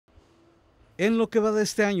En lo que va de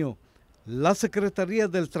este año, la Secretaría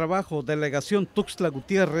del Trabajo, Delegación Tuxtla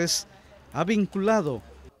Gutiérrez, ha vinculado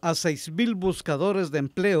a 6,000 buscadores de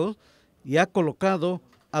empleo y ha colocado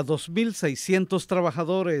a 2,600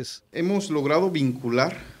 trabajadores. Hemos logrado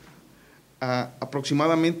vincular a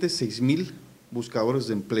aproximadamente 6,000 buscadores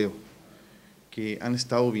de empleo que han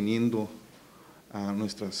estado viniendo a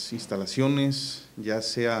nuestras instalaciones, ya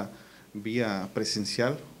sea vía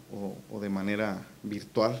presencial o de manera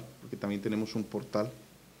virtual, porque también tenemos un portal.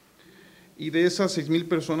 Y de esas 6,000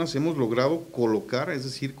 personas hemos logrado colocar, es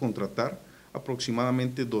decir, contratar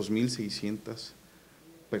aproximadamente 2,600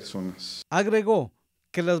 personas. Agregó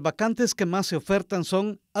que las vacantes que más se ofertan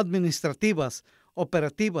son administrativas,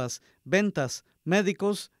 operativas, ventas,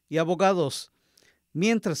 médicos y abogados,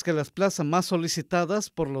 mientras que las plazas más solicitadas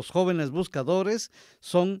por los jóvenes buscadores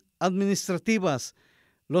son administrativas.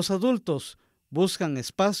 Los adultos buscan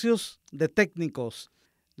espacios de técnicos.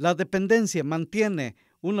 La dependencia mantiene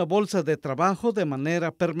una bolsa de trabajo de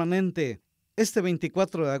manera permanente. Este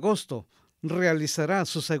 24 de agosto realizará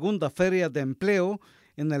su segunda feria de empleo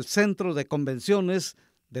en el Centro de Convenciones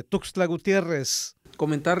de Tuxtla Gutiérrez.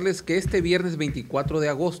 Comentarles que este viernes 24 de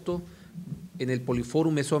agosto, en el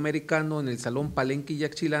Poliforum Mesoamericano, en el Salón Palenque y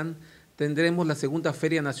Yaxchilán, tendremos la segunda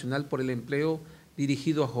Feria Nacional por el Empleo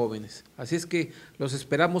dirigido a jóvenes. Así es que los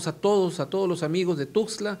esperamos a todos los amigos de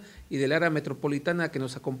Tuxtla y del área metropolitana que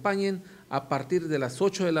nos acompañen a partir de las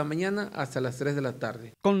 8 de la mañana hasta las 3 de la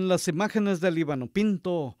tarde. Con las imágenes de Líbano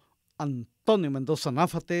Pinto, Antonio Mendoza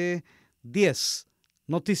Náfate, 10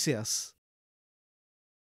 Noticias.